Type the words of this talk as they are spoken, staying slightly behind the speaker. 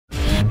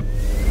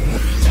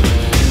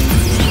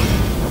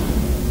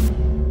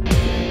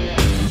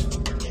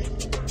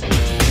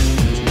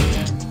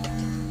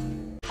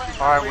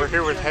right, we're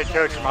here with head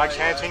coach Mike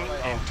Sansing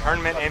and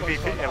tournament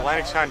MVP,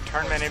 Atlantic Sun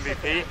tournament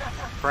MVP,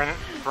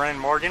 Brennan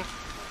Morgan.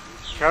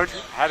 Coach,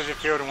 how does it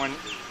feel to win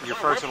your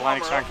first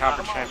Atlantic Sun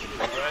Conference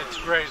championship? It's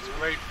great. It's a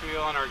great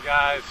feeling. Our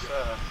guys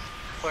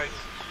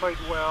played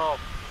well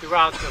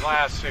throughout the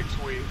last 6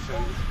 weeks,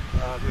 and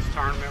this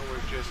tournament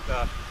was just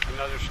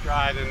another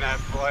stride in that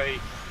play.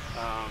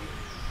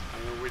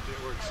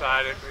 We're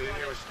excited.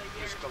 It was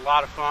just a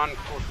lot of fun. Of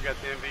course, we got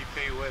the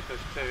MVP with us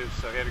too,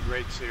 so we had a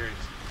great series.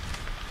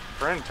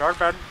 Brennan, talk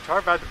about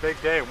the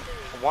big day.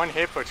 One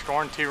hit, but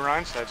scoring 2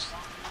 runs. That's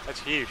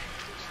huge.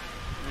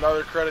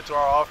 Another credit to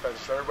our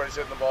offense. Everybody's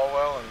hitting the ball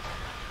well, and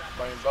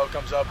Bo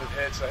comes up with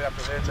hits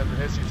after hits after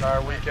hits the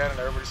entire weekend, and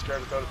everybody's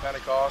scared to throw to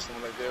Pentecost, and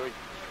when they do, he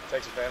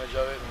takes advantage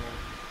of it. And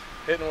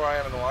hitting where I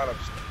am in the lineup,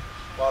 just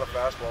a lot of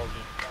fastballs.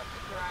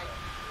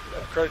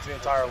 And credit to the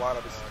entire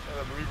lineup.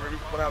 We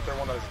went out there and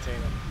won that as a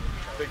team,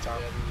 big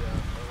time.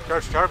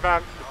 Coach, talk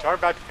about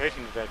the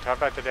pitching today. Talk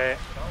about the day.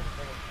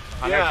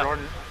 Yeah.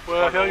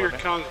 Well, Hilliard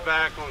comes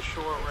back on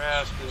short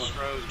rest and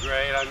throws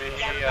great. I mean,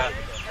 he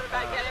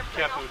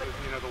kept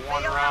the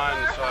 1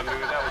 run, so I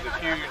mean that was a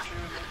huge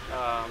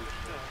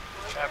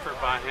effort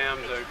by him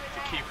to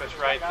keep us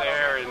right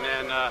there. And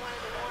then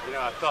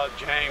I thought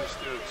James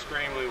did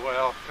extremely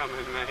well coming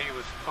in. He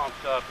was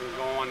pumped up and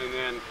going, and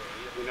then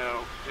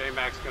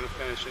J-Mac's going to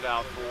finish it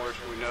out for us.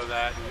 We know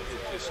that, and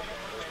it's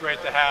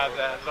great to have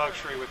that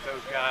luxury with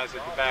those guys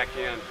at the back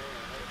end.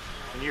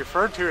 And you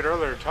referred to it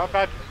earlier. Talk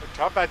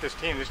about this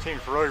team. This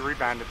team's really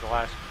rebounded the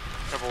last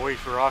couple of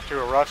weeks. We were off to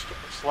a rough,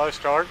 slow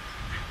start,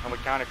 and we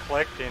kind of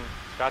clicked and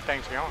got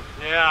things going.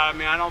 Yeah, I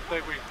mean, I don't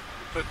think we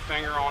put the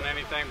finger on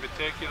anything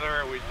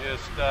particular. We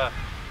just,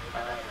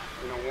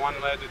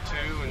 1 led to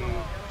 2, and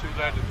 2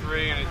 led to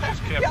 3, and it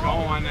just kept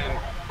going. And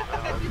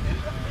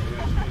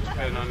it's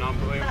been an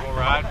unbelievable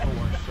ride for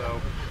us.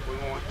 So we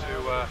want to,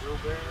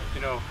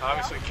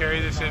 obviously carry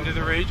this into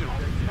the regional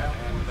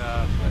and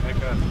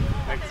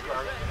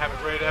have a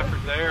great effort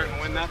there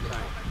and win that thing.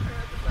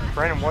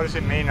 Brennan, what does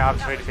it mean,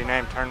 obviously, to be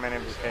named tournament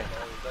MVP?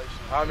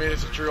 I mean,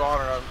 it's a true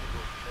honor. I've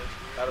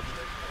had a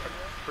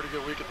pretty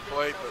good week at the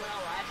plate,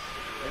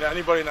 but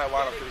anybody in that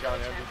lineup could have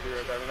gotten an MVP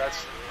right there. I mean,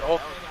 that's the whole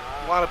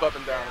lineup up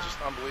and down is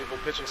just unbelievable.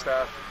 Pitching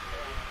staff,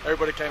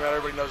 everybody came out,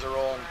 everybody knows their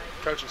role, and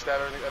coaching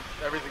staff,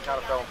 everything kind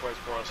of fell in place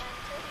for us.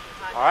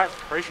 All right,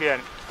 appreciate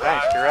it.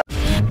 Thanks.